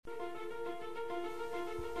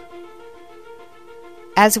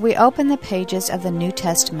As we open the pages of the New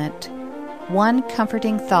Testament, one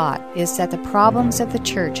comforting thought is that the problems of the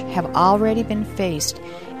church have already been faced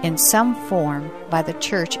in some form by the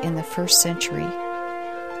church in the first century.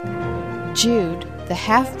 Jude, the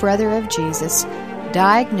half-brother of Jesus,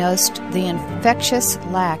 diagnosed the infectious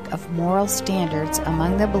lack of moral standards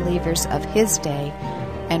among the believers of his day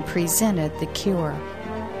and presented the cure.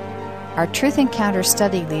 Our Truth Encounter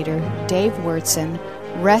study leader, Dave Wyrtzen,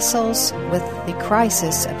 wrestles with the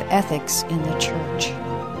crisis of ethics in the church.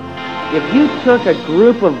 If you took a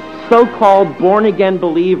group of so-called born-again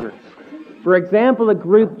believers, for example, a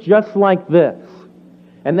group just like this,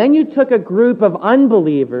 and then you took a group of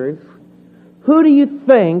unbelievers, who do you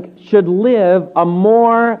think should live a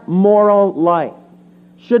more moral life?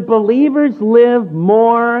 Should believers live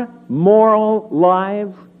more moral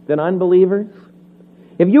lives than unbelievers?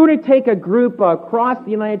 If you were to take a group across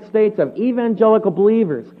the United States of evangelical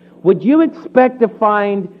believers, would you expect to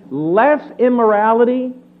find less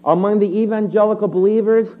immorality among the evangelical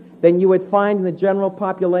believers than you would find in the general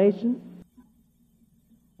population?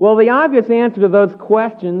 Well, the obvious answer to those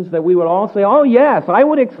questions that we would all say, oh yes, I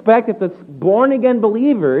would expect that the born-again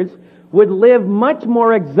believers would live much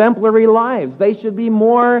more exemplary lives. They should be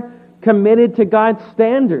more committed to God's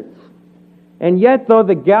standards. And yet, though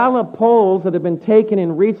the Gallup polls that have been taken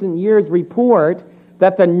in recent years report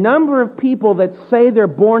that the number of people that say they're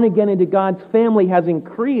born again into God's family has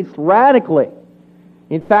increased radically.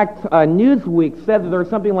 In fact, Newsweek said that there are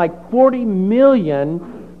something like 40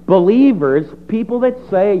 million believers, people that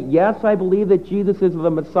say, yes, I believe that Jesus is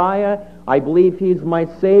the Messiah, I believe He's my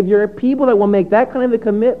Savior, people that will make that kind of a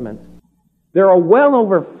commitment. There are well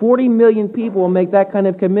over 40 million people who will make that kind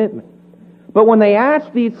of commitment. But when they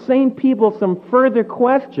ask these same people some further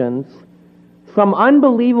questions, some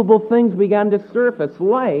unbelievable things began to surface,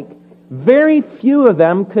 like very few of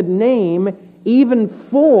them could name even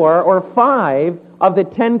 4 or 5 of the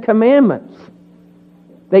 10 Commandments.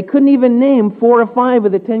 They couldn't even name 4 or 5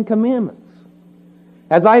 of the 10 Commandments.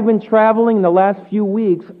 As I've been traveling in the last few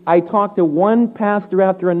weeks, I talked to one pastor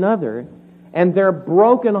after another, and they're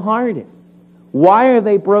brokenhearted. Why are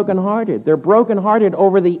they brokenhearted? They're brokenhearted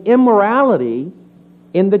over the immorality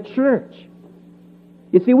in the church.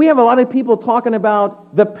 You see, we have a lot of people talking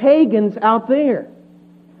about the pagans out there.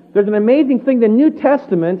 There's an amazing thing. The New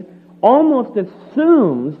Testament almost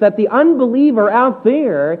assumes that the unbeliever out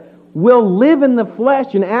there will live in the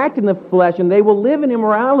flesh and act in the flesh, and they will live in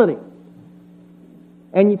immorality.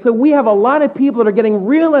 And so we have a lot of people that are getting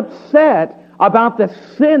real upset about the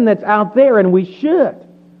sin that's out there, and we should.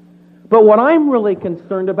 But what I'm really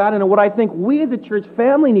concerned about, and what I think we as a church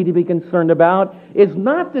family need to be concerned about, is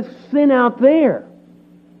not the sin out there.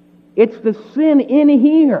 It's the sin in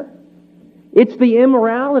here. It's the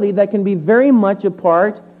immorality that can be very much a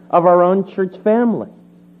part of our own church family.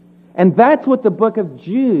 And that's what the book of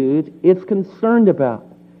Jude is concerned about.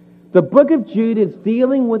 The book of Jude is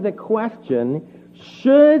dealing with the question,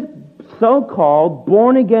 should so-called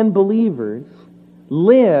born-again believers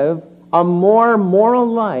live a more moral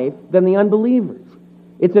life than the unbelievers?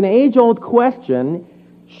 It's an age-old question.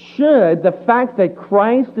 Should the fact that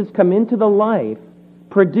Christ has come into the life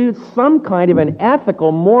produce some kind of an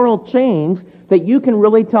ethical, moral change that you can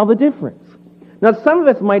really tell the difference? Now, some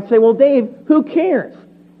of us might say, well, Dave, who cares?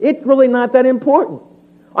 It's really not that important.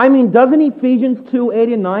 I mean, doesn't Ephesians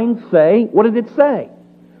 2:8-9 say, what does it say?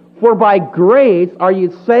 For by grace are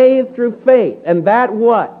you saved through faith, and that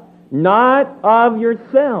what? Not of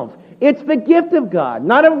yourselves. It's the gift of God,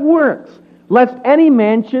 not of works, lest any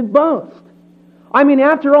man should boast. I mean,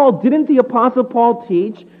 after all, didn't the Apostle Paul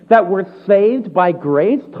teach that we're saved by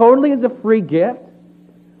grace, totally as a free gift?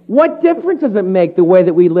 What difference does it make the way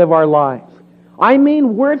that we live our lives? I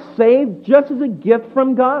mean, we're saved just as a gift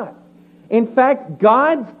from God. In fact,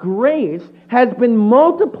 God's grace has been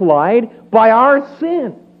multiplied by our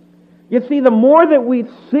sin. You see, the more that we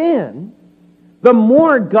sin, the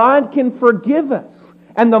more God can forgive us.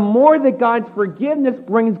 And the more that God's forgiveness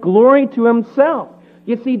brings glory to Himself.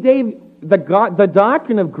 You see, Dave, the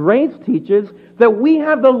doctrine of grace teaches that we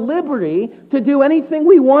have the liberty to do anything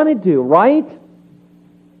we want to do, right?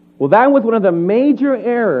 Well, that was one of the major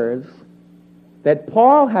errors that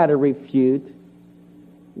Paul had to refute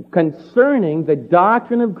concerning the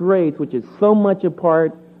doctrine of grace, which is so much a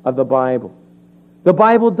part of the Bible. The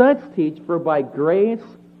Bible does teach, for by grace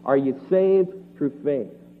are you saved through faith.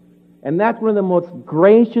 And that's one of the most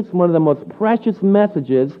gracious, one of the most precious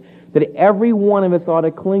messages that every one of us ought to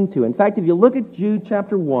cling to. In fact, if you look at Jude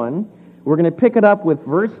chapter 1, We're going to pick it up with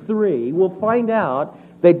verse 3. We'll find out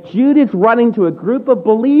that Jude is writing to a group of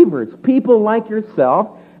believers, people like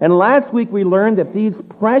yourself. And last week we learned that these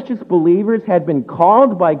precious believers had been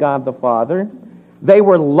called by God the Father. They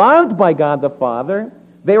were loved by God the Father.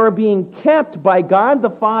 They were being kept by God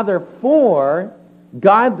the Father for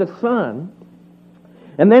God the Son.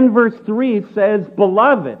 And then verse 3 says,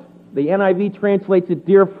 beloved. The NIV translates it,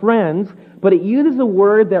 dear friends, but it uses a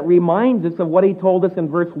word that reminds us of what he told us in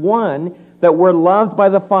verse 1, that we're loved by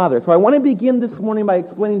the Father. So I want to begin this morning by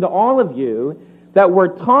explaining to all of you that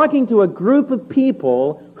we're talking to a group of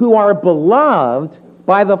people who are beloved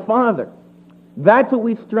by the Father. That's what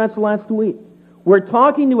we stressed last week. We're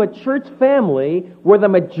talking to a church family where the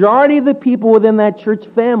majority of the people within that church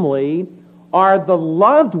family are the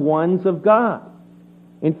loved ones of God.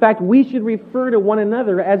 In fact, we should refer to one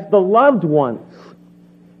another as the loved ones.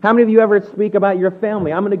 How many of you ever speak about your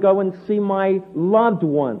family? I'm going to go and see my loved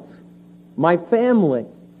ones, my family.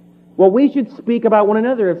 Well, we should speak about one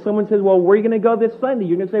another. If someone says, well, where are you going to go this Sunday?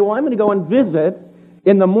 You're going to say, well, I'm going to go and visit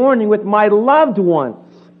in the morning with my loved ones.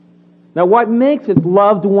 Now, what makes us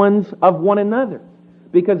loved ones of one another?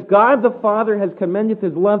 Because God the Father has commended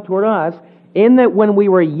His love toward us in that when we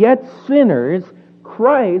were yet sinners,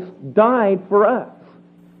 Christ died for us.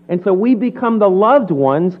 And so we become the loved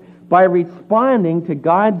ones by responding to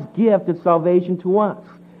God's gift of salvation to us.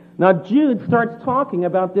 Now, Jude starts talking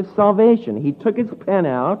about this salvation. He took his pen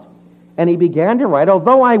out and he began to write,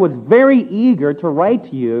 although I was very eager to write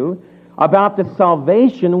to you about the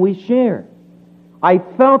salvation we share. I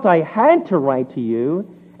felt I had to write to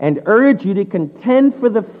you and urge you to contend for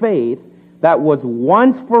the faith that was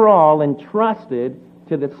once for all entrusted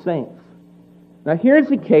to the saints. Now here's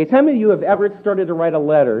the case. How many of you have ever started to write a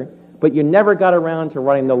letter, but you never got around to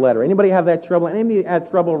writing the letter? Anybody have that trouble? Anybody have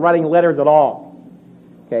trouble writing letters at all?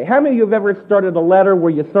 Okay, how many of you have ever started a letter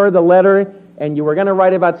where you started the letter and you were going to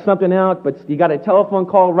write about something else, but you got a telephone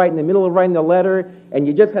call right in the middle of writing the letter, and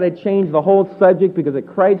you just had to change the whole subject because a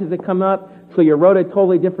crisis had come up, so you wrote a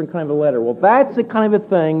totally different kind of a letter? Well, that's the kind of a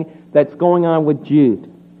thing that's going on with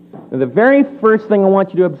Jude. Now, the very first thing I want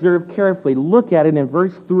you to observe carefully, look at it in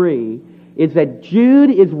verse 3, is that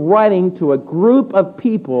Jude is writing to a group of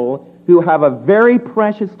people who have a very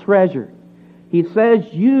precious treasure. He says,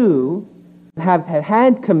 you have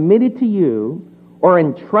had committed to you or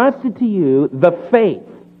entrusted to you the faith.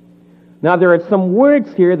 Now there are some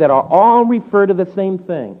words here that are all refer to the same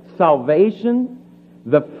thing. Salvation,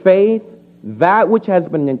 the faith, that which has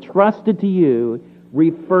been entrusted to you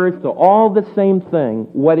refers to all the same thing.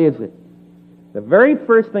 What is it? The very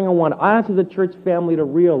first thing I want us as a church family to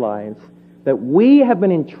realize that we have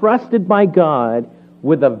been entrusted by God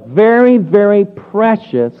with a very, very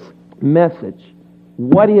precious message.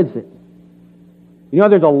 What is it? You know,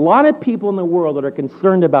 there's a lot of people in the world that are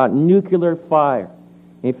concerned about nuclear fire.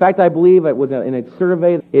 In fact, I believe it was in a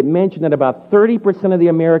survey, it mentioned that about 30% of the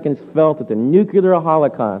Americans felt that the nuclear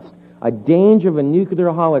holocaust, a danger of a nuclear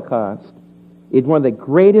holocaust, is one of the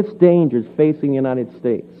greatest dangers facing the United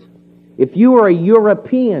States. If you were a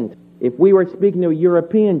European, if we were speaking to a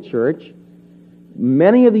European church,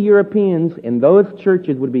 many of the Europeans in those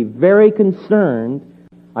churches would be very concerned.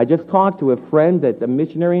 I just talked to a friend, a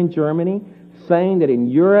missionary in Germany, saying that in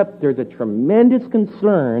Europe there's a tremendous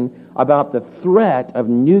concern about the threat of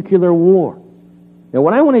nuclear war. Now,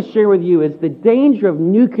 what I want to share with you is the danger of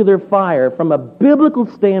nuclear fire from a biblical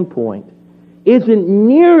standpoint isn't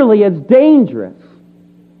nearly as dangerous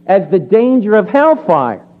as the danger of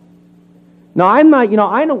hellfire. Now, I'm not,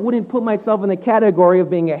 I wouldn't put myself in the category of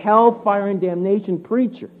being a hellfire and damnation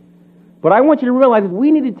preacher. But I want you to realize that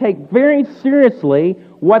we need to take very seriously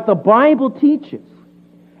what the Bible teaches.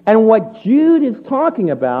 And what Jude is talking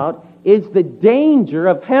about is the danger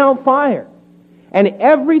of hellfire. And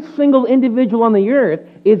every single individual on the earth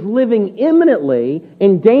is living imminently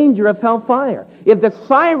in danger of hellfire. If the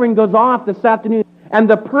siren goes off this afternoon and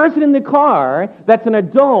the person in the car that's an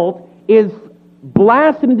adult is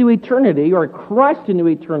blasted into eternity or crushed into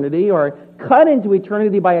eternity or cut into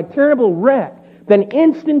eternity by a terrible wreck, then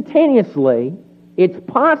instantaneously it's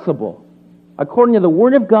possible, according to the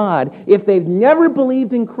Word of God, if they've never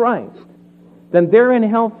believed in Christ, then they're in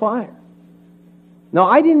hellfire. Now,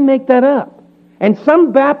 I didn't make that up. And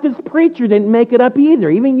some Baptist preacher didn't make it up either.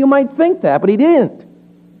 Even you might think that, but he didn't.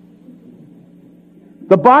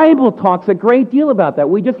 The Bible talks a great deal about that.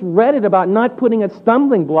 We just read it about not putting a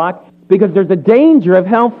stumbling block because there's a danger of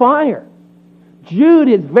hellfire. Jude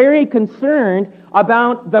is very concerned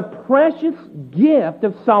about the precious gift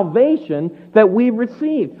of salvation that we've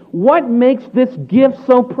received. What makes this gift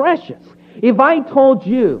so precious? If I told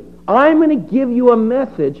you, I'm going to give you a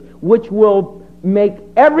message which will make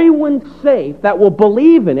everyone safe that will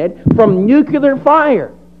believe in it from nuclear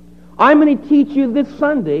fire. I'm going to teach you this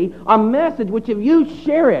Sunday a message which if you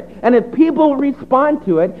share it and if people respond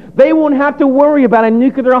to it, they won't have to worry about a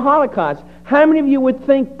nuclear holocaust. How many of you would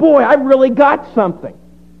think, boy, I really got something?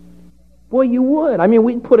 Boy, you would. I mean,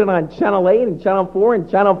 we'd put it on Channel 8 and Channel 4 and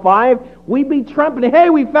Channel 5. We'd be trumpeting, hey,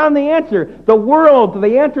 we found the answer. The world,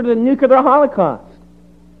 the answer to the nuclear holocaust.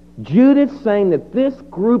 Jude is saying that this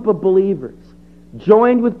group of believers,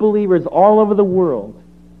 joined with believers all over the world,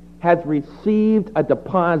 has received a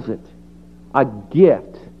deposit, a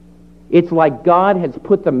gift. It's like God has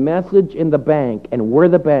put the message in the bank, and we're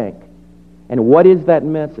the bank. And what is that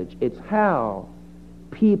message? It's how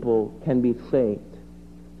people can be saved.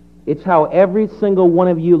 It's how every single one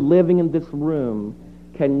of you living in this room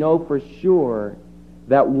can know for sure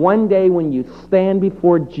that one day when you stand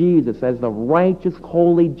before Jesus as the righteous,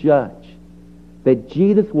 holy judge, that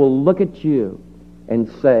Jesus will look at you and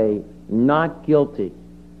say, not guilty,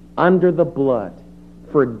 under the blood,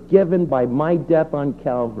 forgiven by my death on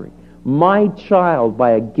Calvary, my child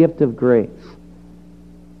by a gift of grace.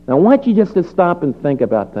 Now I want you just to stop and think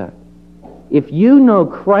about that. If you know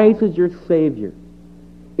Christ as your Savior,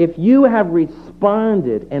 if you have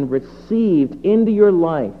responded and received into your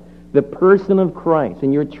life the person of Christ,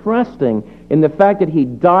 and you're trusting in the fact that He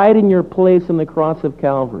died in your place on the cross of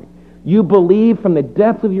Calvary, you believe from the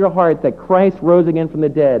depths of your heart that Christ rose again from the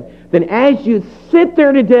dead, then as you sit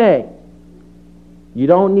there today, you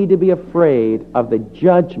don't need to be afraid of the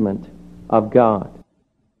judgment of God.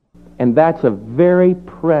 And that's a very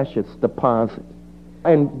precious deposit.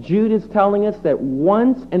 And Jude is telling us that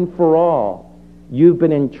once and for all, you've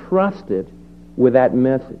been entrusted with that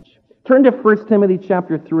message. Turn to 1 Timothy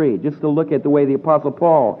chapter 3, just to look at the way the Apostle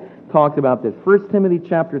Paul talks about this. 1 Timothy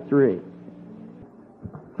chapter 3.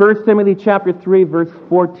 1 Timothy chapter 3, verse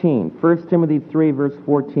 14. 1 Timothy 3, verse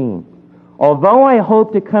 14. Although I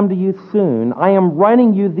hope to come to you soon, I am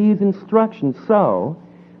writing you these instructions so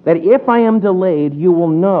that if I am delayed, you will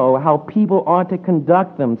know how people ought to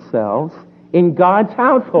conduct themselves in God's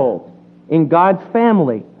household, in God's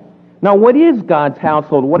family. Now, what is God's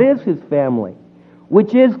household? What is His family?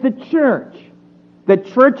 Which is the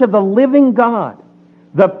church of the living God,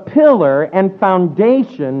 the pillar and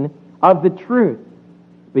foundation of the truth.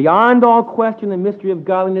 Beyond all question, the mystery of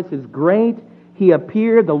godliness is great. He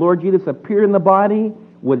appeared, the Lord Jesus appeared in the body,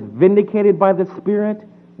 was vindicated by the Spirit,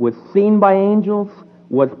 was seen by angels,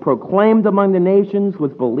 was proclaimed among the nations,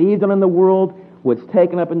 was believed on in the world, was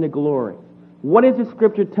taken up into glory. What is the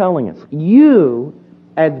Scripture telling us? You,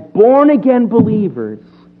 as born-again believers,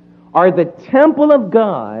 are the temple of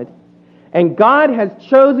God, and God has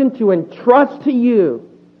chosen to entrust to you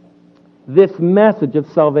this message of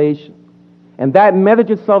salvation. And that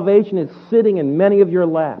message of salvation is sitting in many of your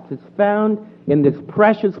laps. It's found in this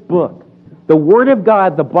precious book. The Word of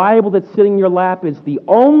God, the Bible that's sitting in your lap, is the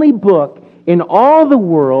only book in all the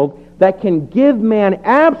world that can give man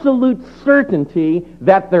absolute certainty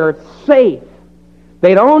that they're safe.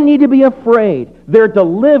 They don't need to be afraid. They're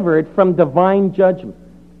delivered from divine judgment.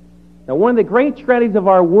 Now, one of the great tragedies of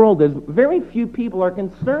our world is very few people are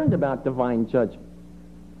concerned about divine judgment.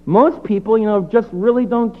 Most people, just really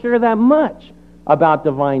don't care that much about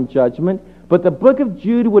divine judgment. But the book of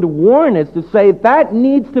Jude would warn us to say that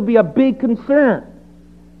needs to be a big concern.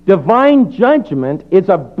 Divine judgment is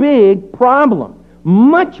a big problem,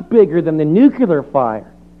 much bigger than the nuclear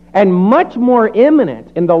fire, and much more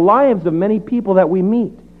imminent in the lives of many people that we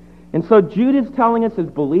meet. And so Jude is telling us as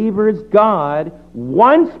believers, God,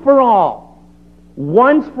 once for all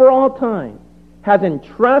time, has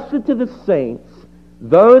entrusted to the saints,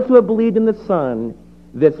 those who have believed in the Son,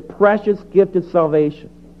 this precious gift of salvation.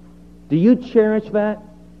 Do you cherish that?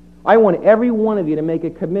 I want every one of you to make a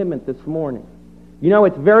commitment this morning.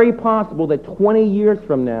 It's very possible that 20 years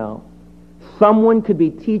from now, someone could be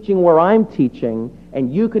teaching where I'm teaching,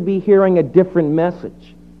 and you could be hearing a different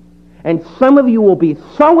message. And some of you will be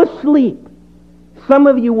so asleep. Some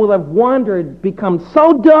of you will have wandered, become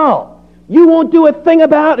so dull, you won't do a thing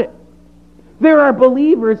about it. There are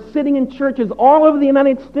believers sitting in churches all over the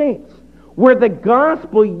United States where the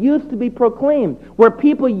gospel used to be proclaimed, where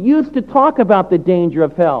people used to talk about the danger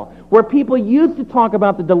of hell, where people used to talk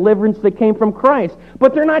about the deliverance that came from Christ,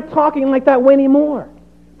 but they're not talking like that way anymore.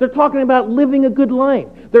 They're talking about living a good life.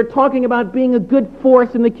 They're talking about being a good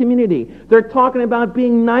force in the community. They're talking about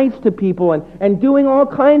being nice to people and doing all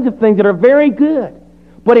kinds of things that are very good.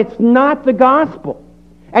 But it's not the gospel.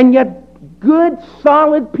 And yet good,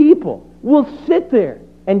 solid people will sit there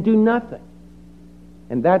and do nothing.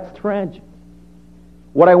 And that's tragic.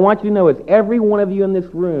 What I want you to know is every one of you in this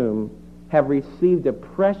room have received a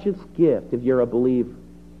precious gift if you're a believer.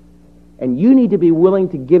 And you need to be willing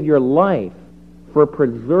to give your life for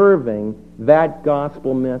preserving that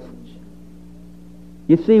gospel message.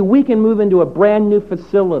 You see, we can move into a brand new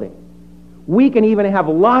facility. We can even have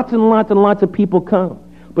lots and lots and lots of people come.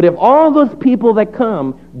 But if all those people that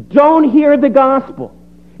come don't hear the gospel,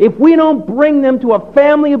 if we don't bring them to a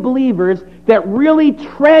family of believers that really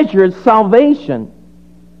treasures salvation,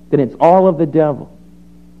 then it's all of the devil.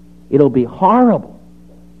 It'll be horrible.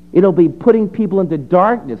 It'll be putting people into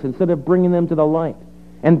darkness instead of bringing them to the light.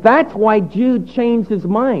 And that's why Jude changed his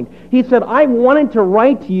mind. He said, I wanted to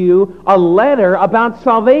write to you a letter about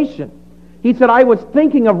salvation. He said, I was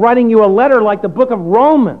thinking of writing you a letter like the book of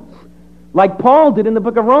Romans, like Paul did in the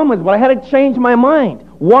book of Romans, but I had to change my mind.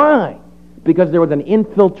 Why? Because there was an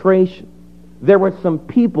infiltration. There were some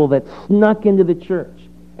people that snuck into the church.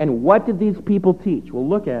 And what did these people teach? Well,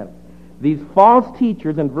 look at it. These false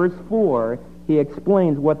teachers, in verse 4, he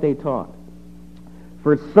explains what they taught.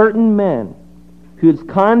 For certain men, whose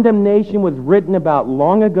condemnation was written about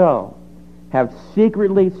long ago, have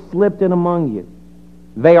secretly slipped in among you.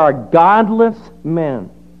 They are godless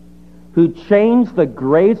men who change the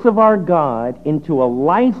grace of our God into a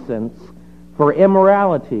license for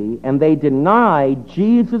immorality, and they deny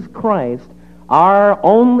Jesus Christ, our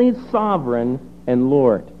only sovereign and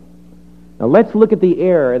Lord. Now let's look at the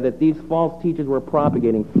error that these false teachers were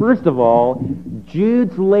propagating. First of all,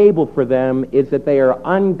 Jude's label for them is that they are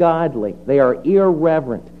ungodly. They are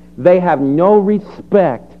irreverent. They have no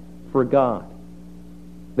respect for God.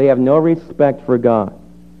 They have no respect for God.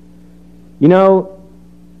 You know,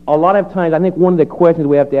 a lot of times I think one of the questions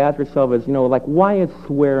we have to ask ourselves is, like, why is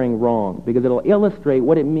swearing wrong? Because it'll illustrate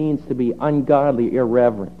what it means to be ungodly,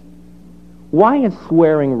 irreverent. Why is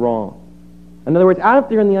swearing wrong? In other words, out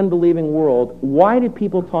there in the unbelieving world, why do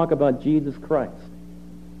people talk about Jesus Christ?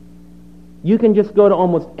 You can just go to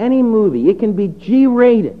almost any movie. It can be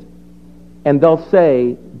G-rated. And they'll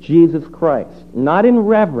say, Jesus Christ. Not in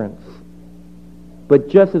reverence, but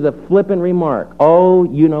just as a flippant remark. Oh,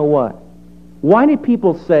 you know what? Why do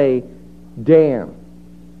people say, damn,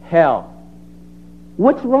 hell?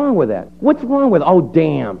 What's wrong with that? What's wrong with, oh,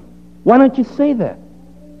 damn? Why don't you say that?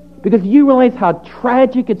 Because you realize how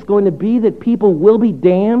tragic it's going to be that people will be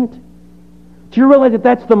damned? Do you realize that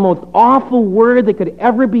that's the most awful word that could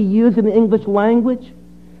ever be used in the English language?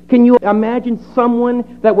 Can you imagine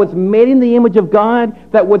someone that was made in the image of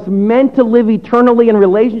God, that was meant to live eternally in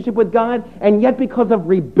relationship with God, and yet because of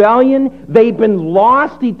rebellion, they've been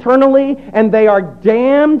lost eternally, and they are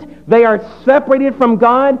damned, they are separated from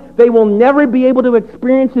God, they will never be able to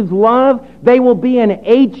experience His love, they will be in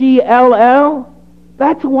Hell?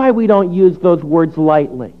 That's why we don't use those words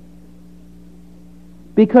lightly.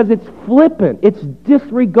 Because it's flippant. It's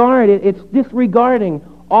disregarded. It's disregarding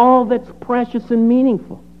all that's precious and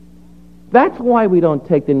meaningful. That's why we don't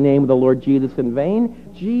take the name of the Lord Jesus in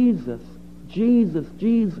vain. Jesus, Jesus,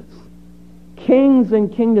 Jesus. Kings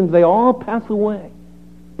and kingdoms, they all pass away.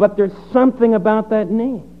 But there's something about that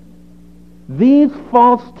name. These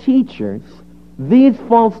false teachers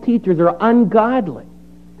are ungodly.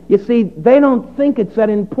 You see, they don't think it's that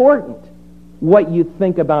important what you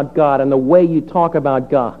think about God and the way you talk about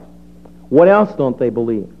God. What else don't they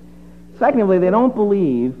believe? Secondly, they don't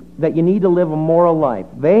believe that you need to live a moral life.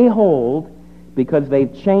 They hold, because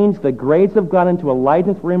they've changed the grace of God into a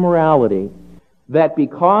license for immorality, that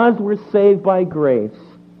because we're saved by grace,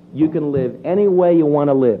 you can live any way you want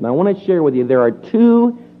to live. Now, I want to share with you, there are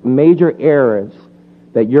two major errors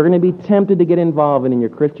that you're going to be tempted to get involved in your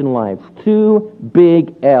Christian life. Two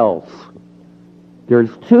big L's. There's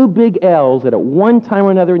two big L's that at one time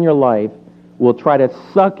or another in your life will try to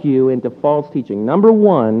suck you into false teaching. Number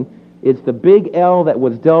one is the big L that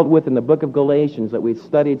was dealt with in the book of Galatians that we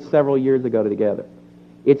studied several years ago together.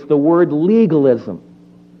 It's the word legalism.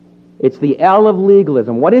 It's the L of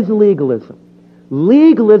legalism. What is legalism?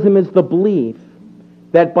 Legalism is the belief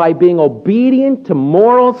that by being obedient to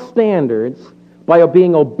moral standards, by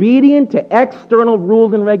being obedient to external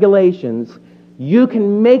rules and regulations, you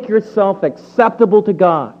can make yourself acceptable to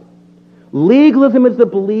God. Legalism is the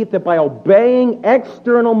belief that by obeying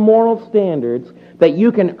external moral standards, that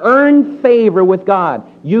you can earn favor with God.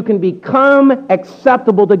 You can become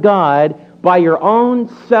acceptable to God by your own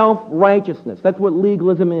self-righteousness. That's what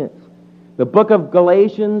legalism is. The book of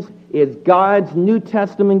Galatians is God's New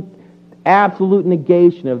Testament absolute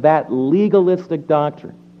negation of that legalistic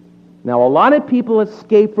doctrine. Now, a lot of people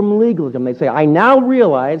escape from legalism. They say, I now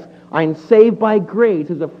realize I'm saved by grace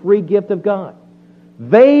as a free gift of God.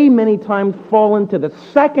 They many times fall into the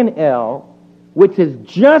second L, which is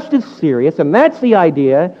just as serious, and that's the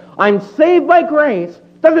idea, I'm saved by grace,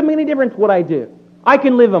 Doesn't make any difference what I do. I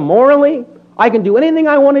can live immorally. I can do anything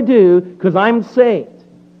I want to do because I'm saved.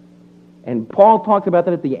 And Paul talks about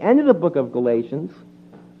that at the end of the book of Galatians.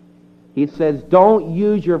 He says, don't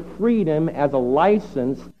use your freedom as a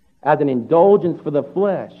license, as an indulgence for the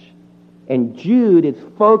flesh. And Jude is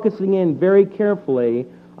focusing in very carefully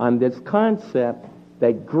on this concept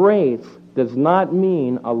that grace does not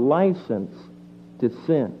mean a license to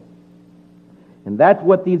sin. And that's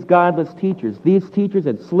what these godless teachers, these teachers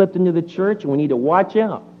had slipped into the church, and we need to watch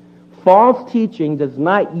out. False teaching does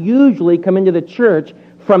not usually come into the church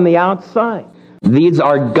from the outside. These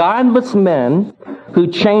are godless men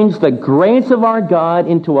who change the grace of our God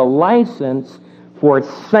into a license for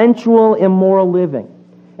sensual, immoral living.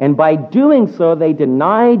 And by doing so, they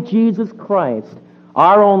deny Jesus Christ,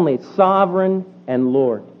 our only sovereign and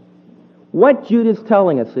Lord. What Jude is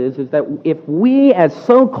telling us is that if we as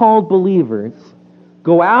so-called believers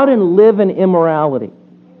go out and live in immorality,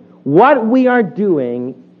 what we are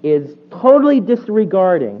doing is totally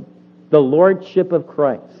disregarding the lordship of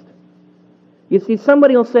Christ. You see,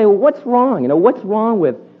 somebody will say, well, what's wrong? What's wrong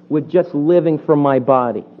with just living from my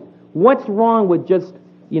body? What's wrong with just,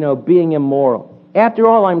 being immoral? After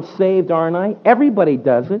all, I'm saved, aren't I? Everybody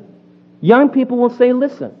does it. Young people will say,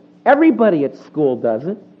 listen, everybody at school does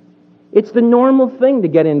it. It's the normal thing to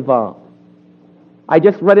get involved. I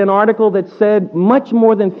just read an article that said much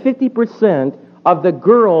more than 50% of the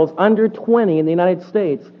girls under 20 in the United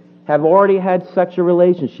States have already had sexual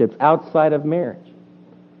relationships outside of marriage.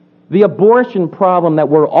 The abortion problem that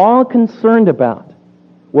we're all concerned about,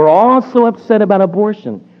 we're all so upset about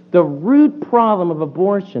abortion. The root problem of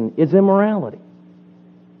abortion is immorality.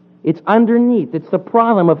 It's underneath. It's the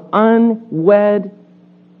problem of unwed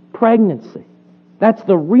pregnancy. That's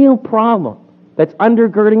the real problem that's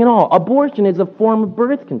undergirding it all. Abortion is a form of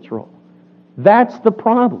birth control. That's the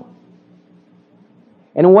problem.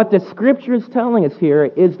 And what the Scripture is telling us here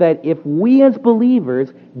is that if we as believers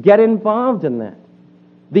get involved in that,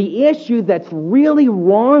 the issue that's really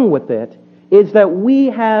wrong with it is that we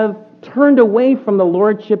have turned away from the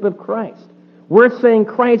lordship of Christ. We're saying,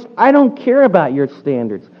 Christ, I don't care about your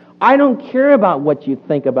standards. I don't care about what you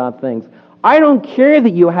think about things. I don't care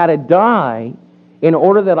that you had to die in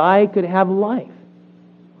order that I could have life.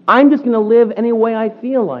 I'm just going to live any way I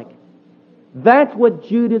feel like. That's what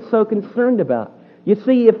Jude is so concerned about. You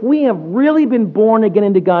see, if we have really been born again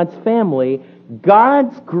into God's family,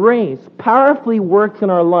 God's grace powerfully works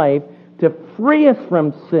in our life to free us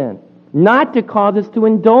from sin, not to cause us to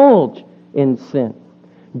indulge in sin.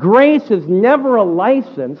 Grace is never a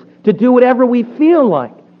license to do whatever we feel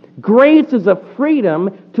like. Grace is a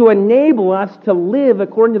freedom to enable us to live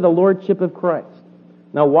according to the lordship of Christ.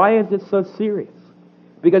 Now, why is this so serious?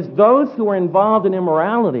 Because those who are involved in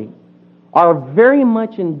immorality are very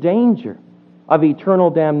much in danger of eternal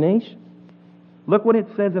damnation. Look what it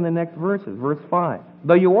says in the next verses, verse 5.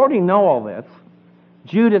 Though you already know all this,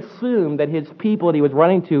 Jude assumed that his people that he was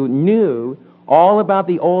writing to knew all about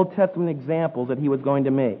the Old Testament examples that he was going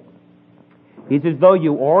to make. He says, though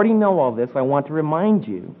you already know all this, I want to remind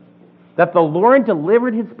you that the Lord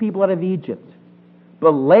delivered his people out of Egypt,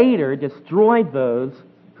 but later destroyed those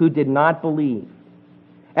who did not believe.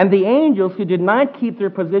 And the angels who did not keep their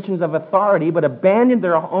positions of authority, but abandoned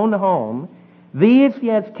their own home, these he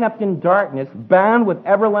has kept in darkness, bound with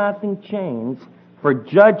everlasting chains for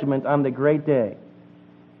judgment on the great day.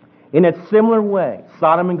 In a similar way,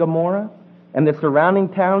 Sodom and Gomorrah and the surrounding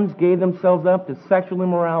towns gave themselves up to sexual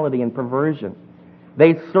immorality and perversion.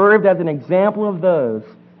 They served as an example of those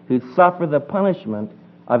who suffer the punishment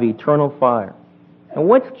of eternal fire. And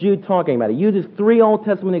what's Jude talking about? He uses 3 Old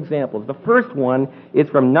Testament examples. The first one is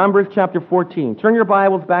from Numbers chapter 14. Turn your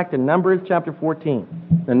Bibles back to Numbers chapter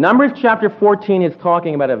 14. Now, Numbers chapter 14 is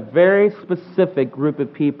talking about a very specific group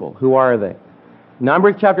of people. Who are they?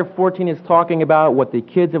 Numbers chapter 14 is talking about what the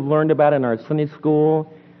kids have learned about in our Sunday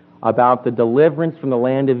school, about the deliverance from the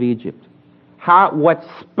land of Egypt. What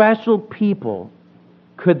special people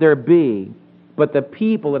could there be but the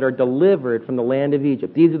people that are delivered from the land of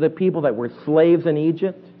Egypt? These are the people that were slaves in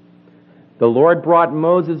Egypt. The Lord brought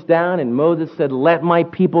Moses down, and Moses said, let my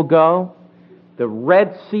people go. The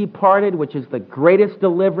Red Sea parted, which is the greatest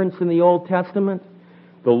deliverance in the Old Testament.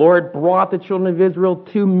 The Lord brought the children of Israel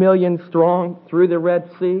 2 million strong through the Red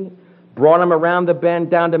Sea, brought them around the bend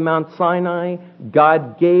down to Mount Sinai.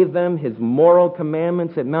 God gave them his moral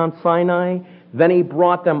commandments at Mount Sinai. Then he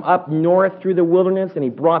brought them up north through the wilderness, and he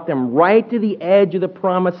brought them right to the edge of the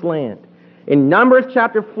promised land. In Numbers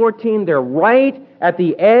chapter 14, they're right at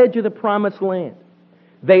the edge of the promised land.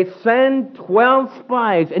 They send 12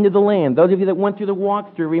 spies into the land. Those of you that went through the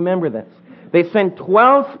walkthrough remember this. They send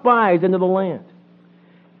 12 spies into the land.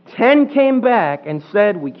 10 came back and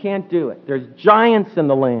said, we can't do it. There's giants in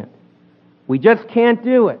the land. We just can't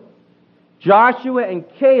do it. Joshua and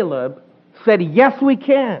Caleb said, yes, we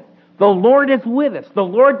can. The Lord is with us. The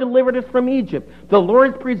Lord delivered us from Egypt. The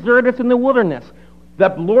Lord preserved us in the wilderness. The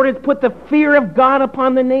Lord has put the fear of God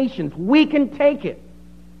upon the nations. We can take it.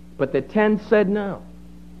 But the 10 said no.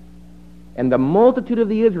 And the multitude of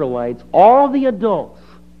the Israelites, all the adults,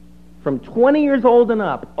 from 20 years old and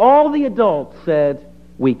up, all the adults said,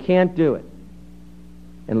 we can't do it.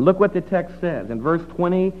 And look what the text says. In verse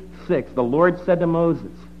 26, the Lord said to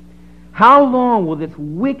Moses, how long will this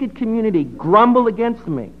wicked community grumble against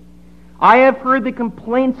me? I have heard the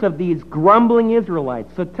complaints of these grumbling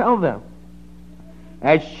Israelites, so tell them,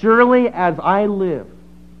 as surely as I live,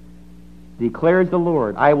 declares the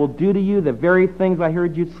Lord, I will do to you the very things I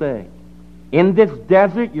heard you say. In this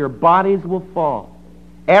desert your bodies will fall.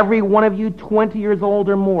 Every one of you 20 years old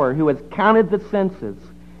or more who has counted the census,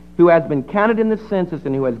 who has been counted in the census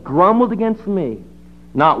and who has grumbled against me,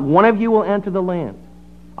 not one of you will enter the land.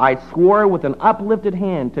 I swore with an uplifted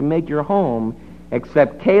hand to make your home,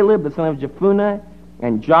 except Caleb the son of Jephunneh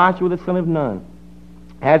and Joshua the son of Nun.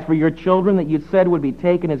 As for your children that you said would be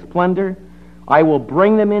taken as plunder, I will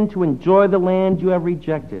bring them in to enjoy the land you have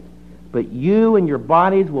rejected. But you and your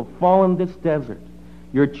bodies will fall in this desert.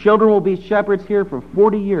 Your children will be shepherds here for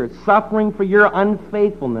 40 years, suffering for your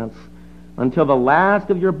unfaithfulness until the last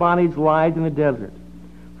of your bodies lies in the desert.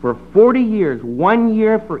 For 40 years, 1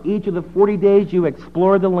 year for each of the 40 days you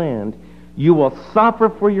explore the land, you will suffer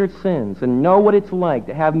for your sins and know what it's like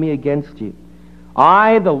to have me against you.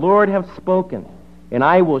 I, the Lord, have spoken, and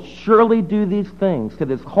I will surely do these things to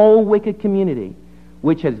this whole wicked community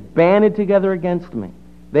which has banded together against me.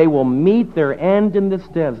 They will meet their end in this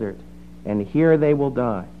desert, and here they will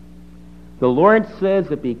die. The Lord says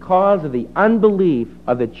that because of the unbelief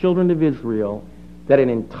of the children of Israel, that an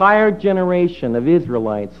entire generation of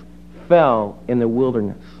Israelites fell in the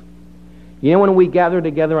wilderness. You know, when we gather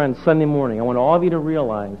together on Sunday morning, I want all of you to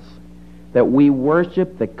realize that we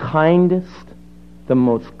worship the kindest, the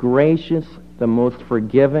most gracious, the most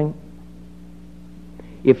forgiving.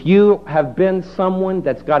 If you have been someone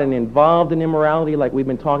that's gotten involved in immorality like we've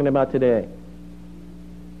been talking about today,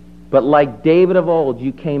 but like David of old,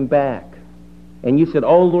 you came back and you said,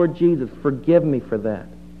 oh Lord Jesus, forgive me for that.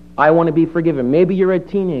 I want to be forgiven. Maybe you're a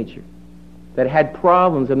teenager that had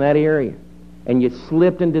problems in that area and you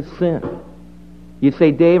slipped into sin. You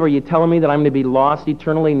say, Dave, are you telling me that I'm going to be lost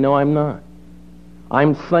eternally? No, I'm not.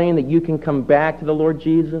 I'm saying that you can come back to the Lord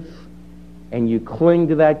Jesus and you cling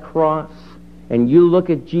to that cross and you look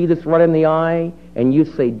at Jesus right in the eye and you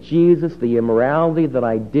say, Jesus, the immorality that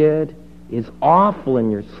I did is awful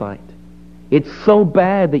in your sight. It's so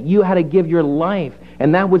bad that you had to give your life,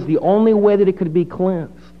 and that was the only way that it could be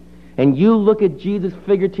cleansed. And you look at Jesus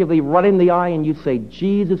figuratively right in the eye and you say,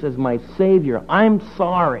 Jesus is my Savior. I'm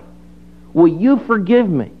sorry. Will you forgive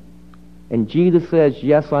me? And Jesus says,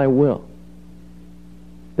 yes, I will.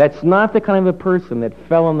 That's not the kind of a person that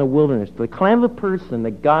fell in the wilderness. The kind of a person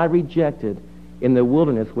that God rejected in the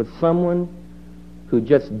wilderness was someone who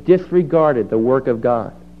just disregarded the work of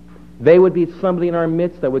God. They would be somebody in our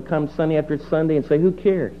midst that would come Sunday after Sunday and say, who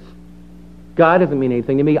cares? God doesn't mean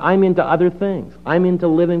anything to me. I'm into other things. I'm into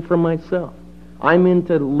living for myself. I'm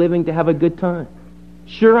into living to have a good time.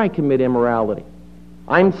 Sure, I commit immorality.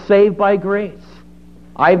 I'm saved by grace.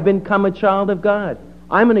 I've become a child of God.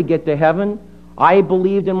 I'm going to get to heaven. I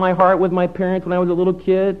believed in my heart with my parents when I was a little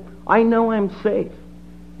kid. I know I'm safe.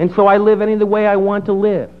 And so I live any of the way I want to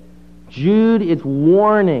live. Jude is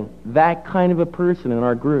warning that kind of a person in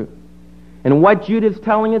our group. And what Jude is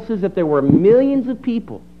telling us is that there were millions of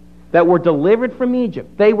people that were delivered from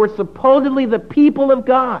Egypt. They were supposedly the people of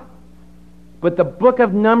God. But the book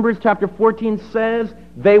of Numbers chapter 14 says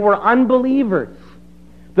they were unbelievers.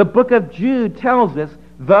 The book of Jude tells us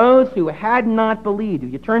those who had not believed.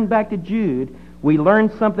 If you turn back to Jude, we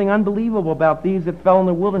learn something unbelievable about these that fell in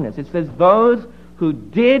the wilderness. It says those who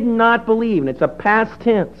did not believe, and it's a past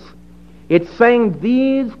tense. It's saying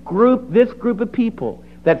this group of people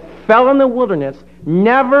that fell in the wilderness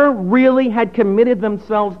never really had committed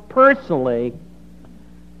themselves personally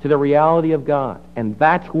to the reality of God. And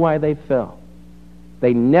that's why they fell.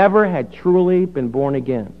 They never had truly been born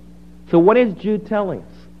again. So what is Jude telling us?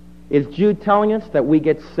 Is Jude telling us that we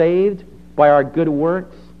get saved by our good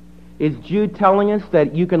works? Is Jude telling us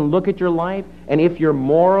that you can look at your life and if you're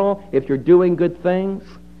moral, if you're doing good things,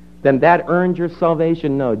 then that earns your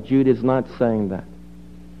salvation? No, Jude is not saying that.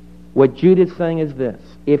 What Jude is saying is this: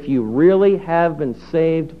 if you really have been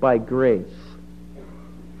saved by grace,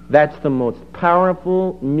 that's the most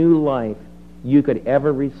powerful new life you could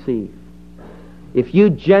ever receive. If you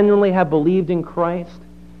genuinely have believed in Christ,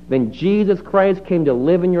 then Jesus Christ came to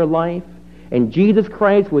live in your life, and Jesus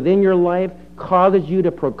Christ within your life causes you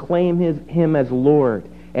to proclaim Him as Lord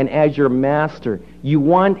and as your Master. You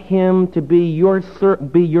want Him to be your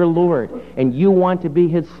Lord, and you want to be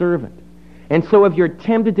His servant. And so if you're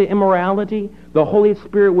tempted to immorality, the Holy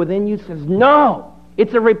Spirit within you says, no!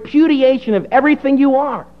 It's a repudiation of everything you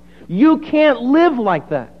are. You can't live like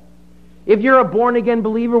that. If you're a born-again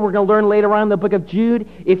believer, we're going to learn later on in the book of Jude,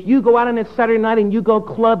 if you go out on a Saturday night and you go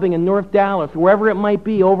clubbing in North Dallas, wherever it might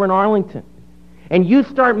be, over in Arlington, and you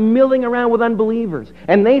start milling around with unbelievers,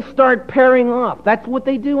 and they start pairing off. That's what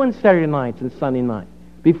they do on Saturday nights and Sunday nights,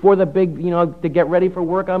 before the big, to get ready for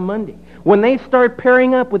work on Monday. When they start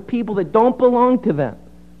pairing up with people that don't belong to them,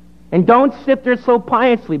 and don't sit there so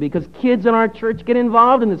piously, because kids in our church get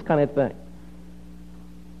involved in this kind of thing.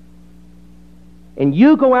 And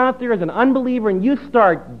you go out there as an unbeliever and you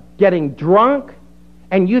start getting drunk,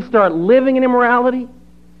 and you start living in immorality,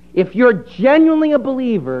 if you're genuinely a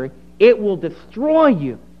believer, it will destroy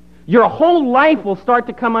you. Your whole life will start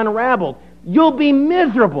to come unraveled. You'll be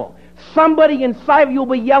miserable. Somebody inside of you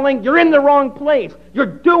will be yelling, you're in the wrong place. You're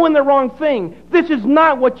doing the wrong thing. This is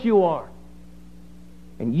not what you are.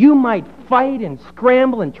 And you might fight and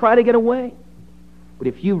scramble and try to get away. But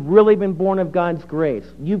if you've really been born of God's grace,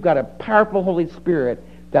 you've got a powerful Holy Spirit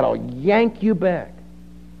that'll yank you back.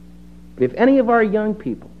 But if any of our young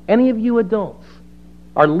people, any of you adults,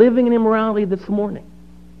 are living in immorality this morning,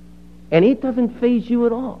 and it doesn't faze you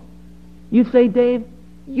at all, you say, Dave,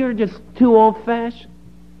 you're just too old-fashioned.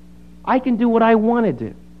 I can do what I want to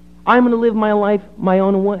do. I'm going to live my life my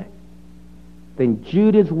own way. Then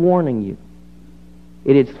Jude is warning you.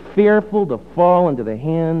 It is fearful to fall into the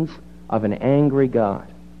hands of an angry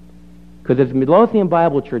God. Because as Midlothian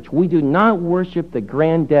Bible Church, we do not worship the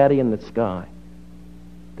granddaddy in the sky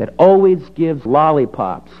that always gives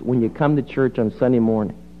lollipops when you come to church on Sunday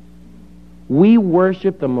morning. We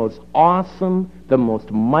worship the most awesome, the most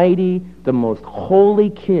mighty, the most holy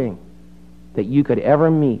King that you could ever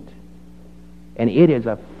meet. And it is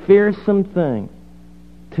a fearsome thing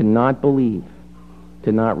to not believe,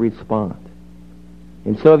 to not respond.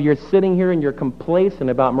 And so if you're sitting here and you're complacent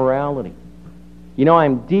about morality,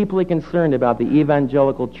 I'm deeply concerned about the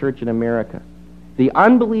evangelical church in America. The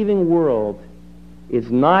unbelieving world is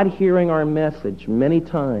not hearing our message many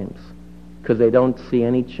times because they don't see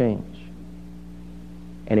any change.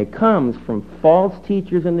 And it comes from false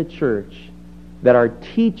teachers in the church that are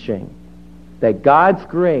teaching that God's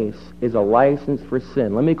grace is a license for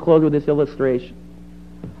sin. Let me close with this illustration.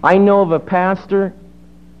 I know of a pastor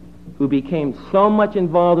who became so much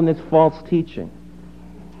involved in this false teaching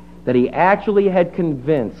that he actually had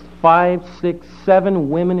convinced 5, 6, 7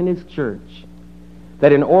 women in his church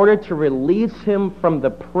that in order to release him from the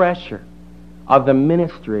pressure of the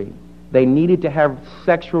ministry, they needed to have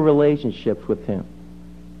sexual relationships with him.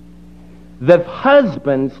 The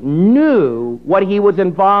husbands knew what he was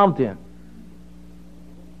involved in.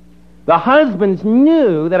 The husbands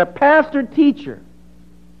knew that a pastor-teacher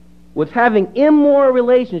was having immoral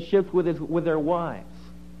relationships with their wives.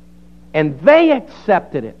 And they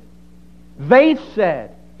accepted it. They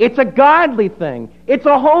said, it's a godly thing. It's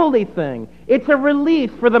a holy thing. It's a release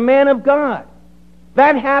for the man of God.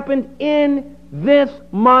 That happened in this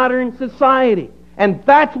modern society. And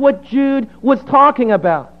that's what Jude was talking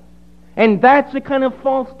about. And that's the kind of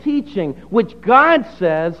false teaching which God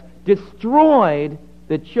says destroyed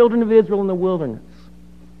the children of Israel in the wilderness.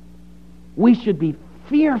 We should be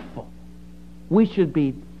fearful. We should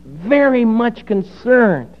be very much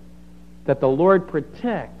concerned that the Lord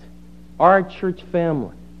protect our church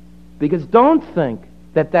family. Because don't think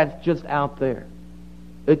that that's just out there.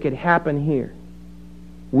 It could happen here.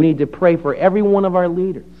 We need to pray for every one of our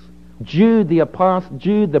leaders. Jude, the apostle,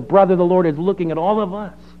 Jude, the brother of the Lord, is looking at all of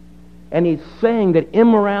us. And he's saying that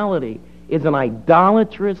immorality is an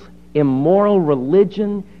idolatrous, immoral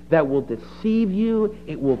religion that will deceive you.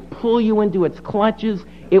 It will pull you into its clutches.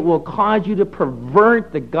 It will cause you to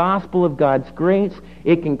pervert the gospel of God's grace.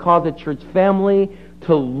 It can cause a church family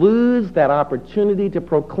to lose that opportunity to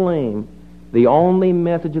proclaim the only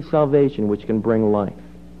message of salvation which can bring life.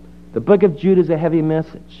 The book of Jude is a heavy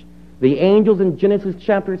message. The angels in Genesis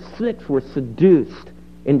chapter 6 were seduced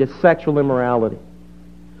into sexual immorality.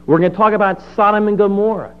 We're going to talk about Sodom and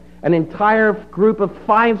Gomorrah. An entire group of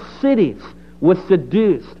 5 cities was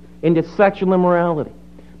seduced into sexual immorality.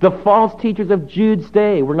 The false teachers of Jude's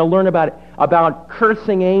day, we're going to learn about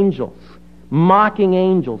cursing angels, mocking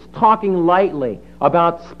angels, talking lightly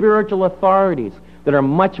about spiritual authorities that are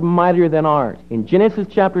much mightier than ours. In Genesis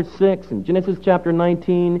chapter 6 and Genesis chapter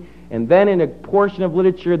 19 And then in a portion of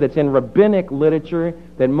literature that's in rabbinic literature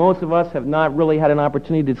that most of us have not really had an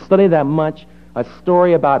opportunity to study that much, a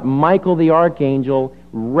story about Michael the archangel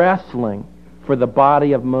wrestling for the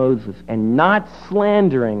body of Moses and not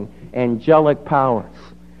slandering angelic powers.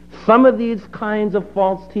 Some of these kinds of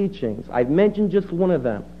false teachings, I've mentioned just one of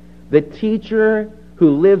them. The teacher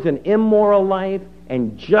who lives an immoral life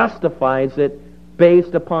and justifies it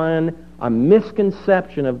based upon a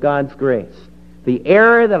misconception of God's grace. The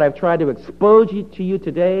error that I've tried to expose to you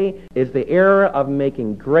today is the error of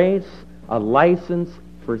making grace a license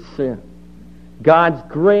for sin. God's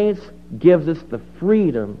grace gives us the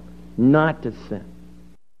freedom not to sin.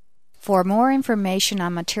 For more information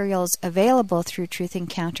on materials available through Truth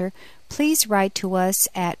Encounter, please write to us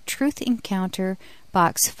at Truth Encounter,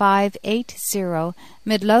 Box 580,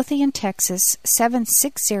 Midlothian, Texas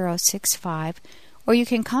 76065, or you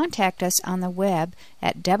can contact us on the web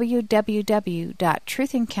at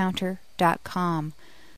www.truthencounter.com.